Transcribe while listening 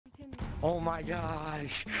Oh my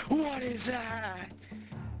gosh. What is that?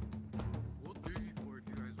 What do you for if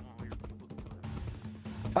you guys want all your people to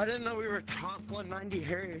play? I didn't know we were top 190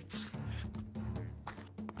 hertz.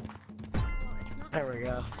 There we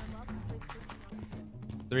go.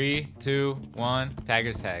 3, 2, 1.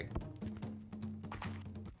 Tagger's tag.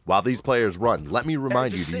 While these players run, let me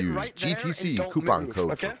remind you just to sit use right there and GTC don't coupon move,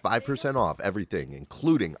 code okay? for 5% off everything,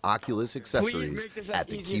 including Oculus accessories, make this as at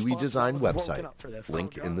the easy as Kiwi possible. Design I was woken website. up for this.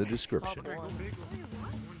 Link Oh, in the God. description. Top one.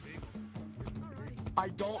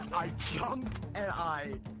 Bagel. I jumped and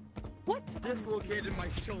I What? dislocated my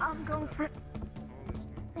shoulder. I'm going for it.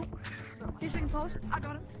 He's in close. I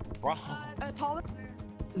got him. Bro. Taller.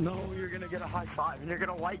 No, you're gonna get a high five and you're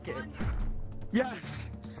gonna like it. Yes.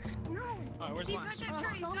 No. Alright, where's He's mine? right there,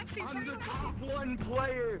 Trey. He's next to you. I'm Trey, the next to top you. one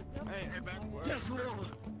player. Hey, back. Yes, Will.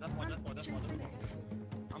 That's one.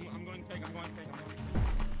 I'm going peg.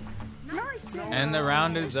 Nice, Trey. And the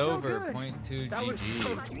round is so over. good. Point to That was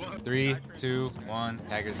so GG. close. 3, 2, 1.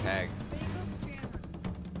 Tagger's tag.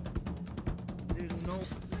 There's no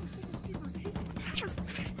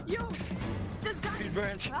Yo, this guy Speed is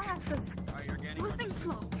branch. fast. Alright, you're getting Flipping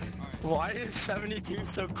flow. Why is 72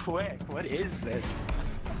 so quick? What is this?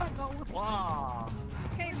 Wow.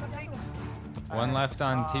 Okay, so bagel. One left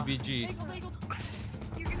on TBG. Bagel, bagel.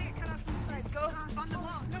 You're gonna get cut off from the side. Go on the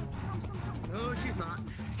ball. No, stop. No, she's not.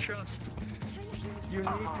 Trust. You need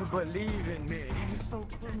to believe in me.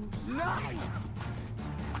 Nice.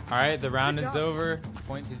 Alright, the round is over.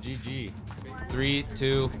 Point to GG. 3,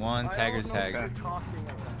 2, 1. Tagger's tag. There's no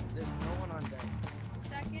one on deck.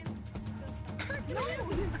 Second. No,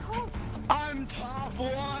 he's cold. I'm top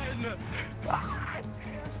one.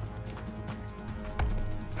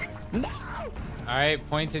 No. Alright,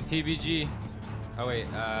 point to TBG. Oh wait,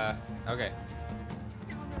 okay.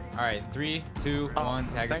 Alright, 3, 2, 1.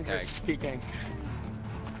 Tagger's Thanks for tag. speaking.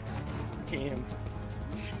 Team.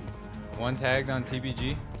 One tagged on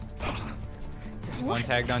TBG. One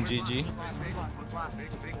tagged on GG.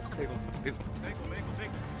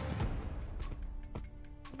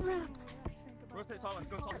 Rotate tallest.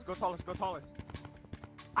 Go tallest.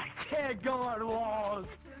 I can't go on walls.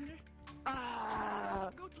 Ah.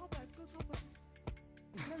 Go top left.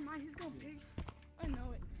 Never mind, he's going big. I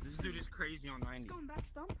know it. This dude is crazy on 90. He's going back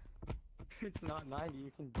stump. It's not 90.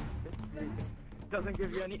 You can boost it. It doesn't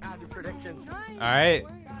give you any added predictions. Alright,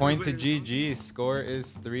 point to GG. Score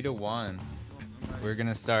is 3 to 1. We're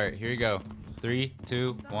gonna start. Here we go. 3,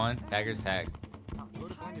 2, 1. Tagger's tag. Go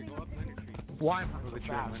to blender. Go up blender tree. Why am I so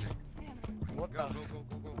fast? What the? Go.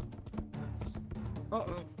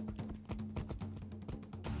 Uh-oh.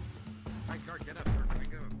 Right guard, get up. Right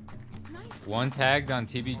go. Nice. One tagged on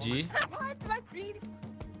TBG. What? My feet.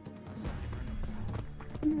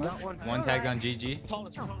 That one. One tagged on GG.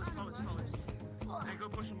 Tallest. Hey, go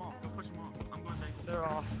push them off. I'm going back. They're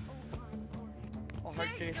off. Oh, hard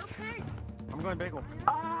Okay, chase. okay. I'm going bagel.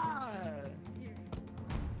 Ah!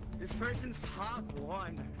 This person's top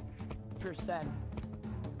 1%.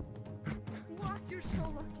 What? You're so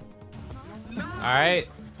lucky. No! Alright,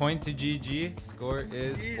 point to GG. Score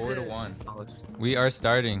is 4 to 1. We are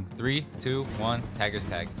starting. 3, 2, 1. Tagger's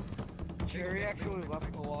tag. Jerry actually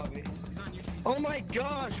left the lobby. Oh my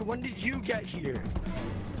gosh, when did you get here?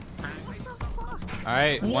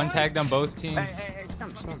 Alright, one What? tagged on both Hey, teams.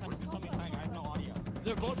 stop. Just let me hang. I have no audio.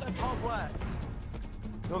 They're both at top left.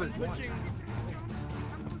 No, there's one.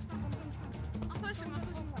 I'm pushing.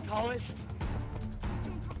 Tallest.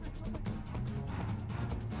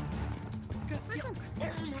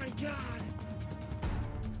 Oh my god!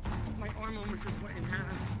 My arm almost just went in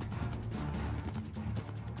half.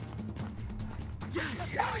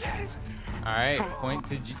 Yes! Alright, point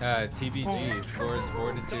to TBG. Score is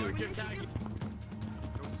 4 to 2.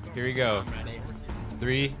 Here we go.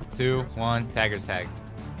 3, 2, 1. Tagger's tag.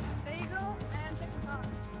 Bagel and check the box.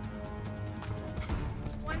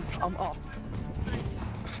 One. I'm off.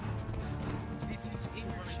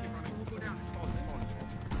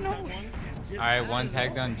 No. Alright, one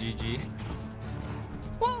tagged on GG.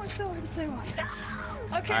 Whoa, I still have to play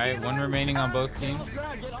one. Okay. Alright, the one other remaining on one's- both teams.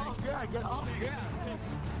 Get off, get off.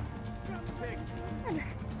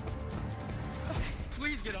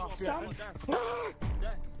 Please get off. Stop.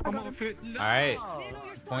 I'm off it. Alright, Nano,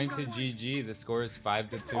 you're still point to on. GG. The score is 5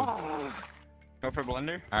 to 2. Go for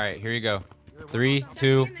blender. Alright, here we go. 3,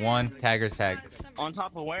 2, 1. Tagger's tag. On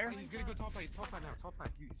top of where? He's gonna go top right now. Top right.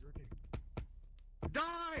 He's right there.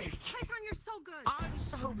 Die! Python, you're so good. I'm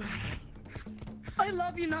so bad. I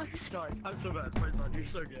love you, Nuts. Sorry, I'm so bad. Python, you're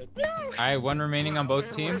so good. Alright, one remaining on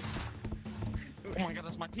both teams. Oh my god,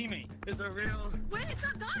 that's my teammate. Is it real? Wait, it's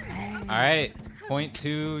not done. Alright, point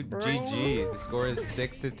to GG. The score is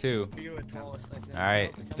 6-2. You were tallest, I think. All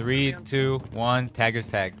right, 3, 2, 1. Taggers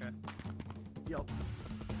tag. Yo.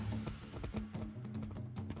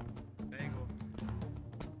 Bagel.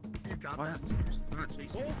 You got What? that. I'm not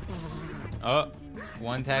chasing. Oh,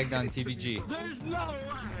 one tagged on TBG. There's no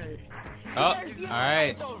way. Oh, There's no all right.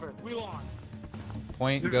 It's over. We lost.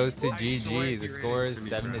 Point goes to I swear GG. The you score ran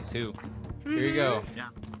is into me, 7-2. Here we go. Yeah.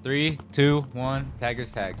 3, 2, 1.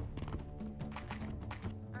 Taggers tag.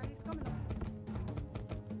 Alright, he's coming up.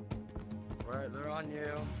 Right, they're on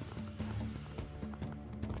you.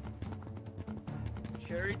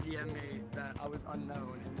 Cherry DM me that I was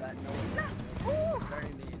unknown and that no one knew me. Very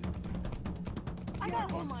mean. I got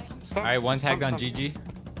hold my. All right, one tagged on GG.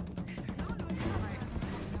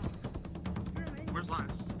 Where's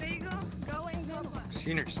Lance? Bagel, going, go.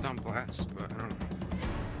 Seen her stump last, but I don't know.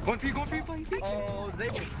 One for you, go for you, one for you. Oh, they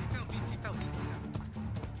He fell.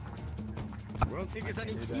 I don't think there's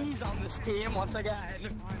any keys on this team once again.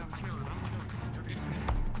 Fine, I'm chilling.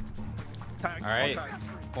 All right,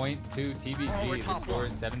 point to TBG. The score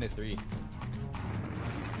is 7-3.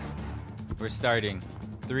 We're starting.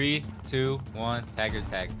 3, 2, 1. Taggers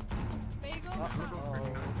tag. Bagel. Oh,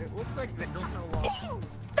 it looks like they don't know why.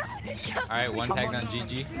 All right, one tagged on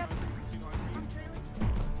GG.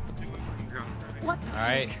 What? All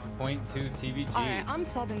right, point to TBG. Alright, I'm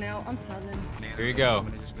subbing now. I'm subbing. Here we go. I'm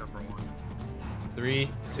gonna just go for one. 3,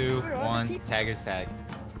 2, 1. Taggers tag.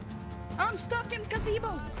 I'm stuck in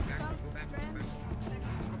gazebo.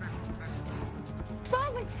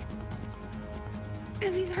 Falling.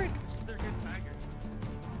 Cause he's hurt. They're good taggers.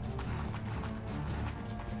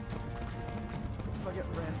 If I get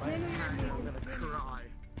ran by a tiger, I'm gonna cry.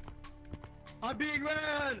 I'm being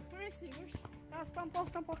ran! Where is he? Where's? Stump off,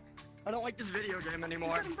 stump off. I don't like this video game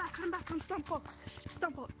anymore. Cut him back on stump off.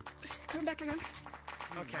 Stump off. Come back again.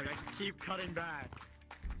 Okay, I keep cutting back.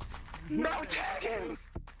 No tagging!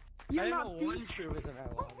 You're I not am a one beast. true with an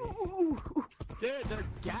lobby. Ooh. Dude, they're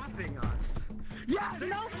gapping us. Yes!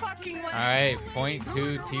 No fucking way. All right, point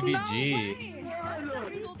to TBG.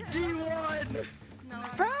 D1! No.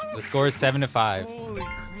 Bro. The score is 7-5. Holy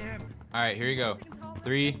crap. All right, here we go.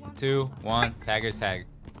 3, 2, 1. Taggers tag.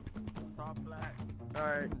 Top black.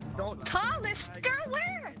 Alright, don't. Tallest girl,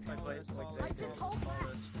 where? I said tall black.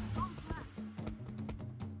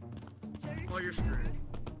 Oh, you're screwed.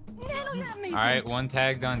 Yeah, look at me. All right, one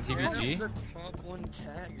tagged on That's TBG. the top one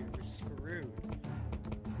tagger. We're screwed.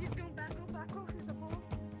 He's going back up. Here's a ball.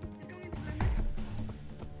 He's going into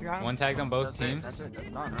limit. One tagged on both teams.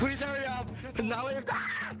 Please hurry up! Now we have.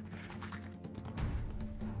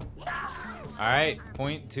 All right,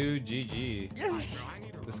 point to GG. Yes.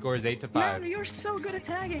 The score is 8-5. Man, you're so good at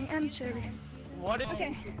tagging and cherry. What is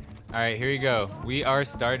Okay. All right, here we go. We are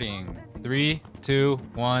starting. 3, 2,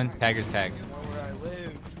 1. Taggers tag. You know where I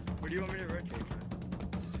live. Where do you want me to rotate?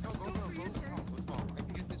 Go. Let's go. I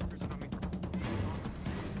can get this person on me.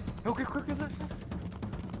 Okay, quicker, let's go.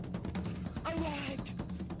 I lagged!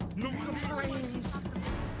 No brains!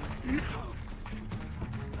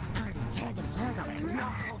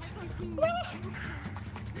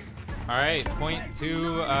 All right, point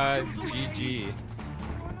to GG.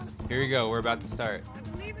 Here we go. We're about to start.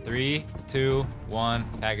 3, 2, 1.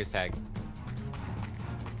 Taggers tag.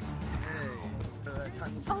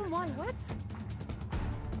 Oh my, what?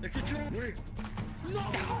 The control. No!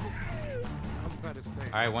 I'm about to say.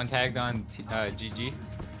 All right, one tagged on GG.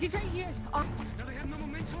 He's right here. Oh, No, they have no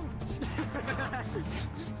momentum.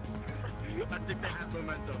 I think they have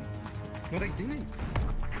momentum. No, they didn't.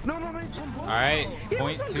 No momentum. All right, He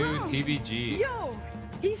point was on to ground. TBG. yo,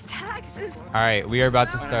 he's tags is. All right, we are about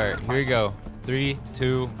to start. Here we go. 3,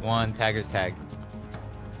 2, 1. Taggers tag.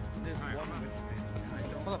 There's one with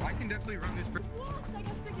me. Hold up, I can definitely run this. What? I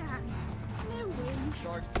got stick hands. No way.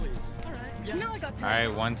 Sharks, please. Alright. Now I got tagged. All right,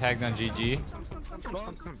 one tagged on GG.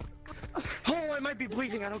 Oh, I might be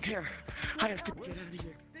bleeding. I don't care. I have to get out of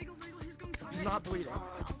here. Bagel, he's going to. He's not bleeding.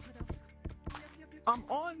 I'm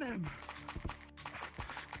on them.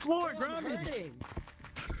 Floor, grab me.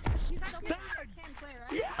 He's so big, can't play,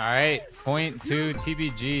 right? All right, point to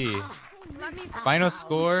TBG. Let me. Final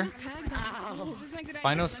score. Tag them. This is not a good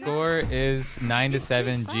Final idea. score is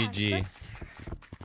 9-7 GG.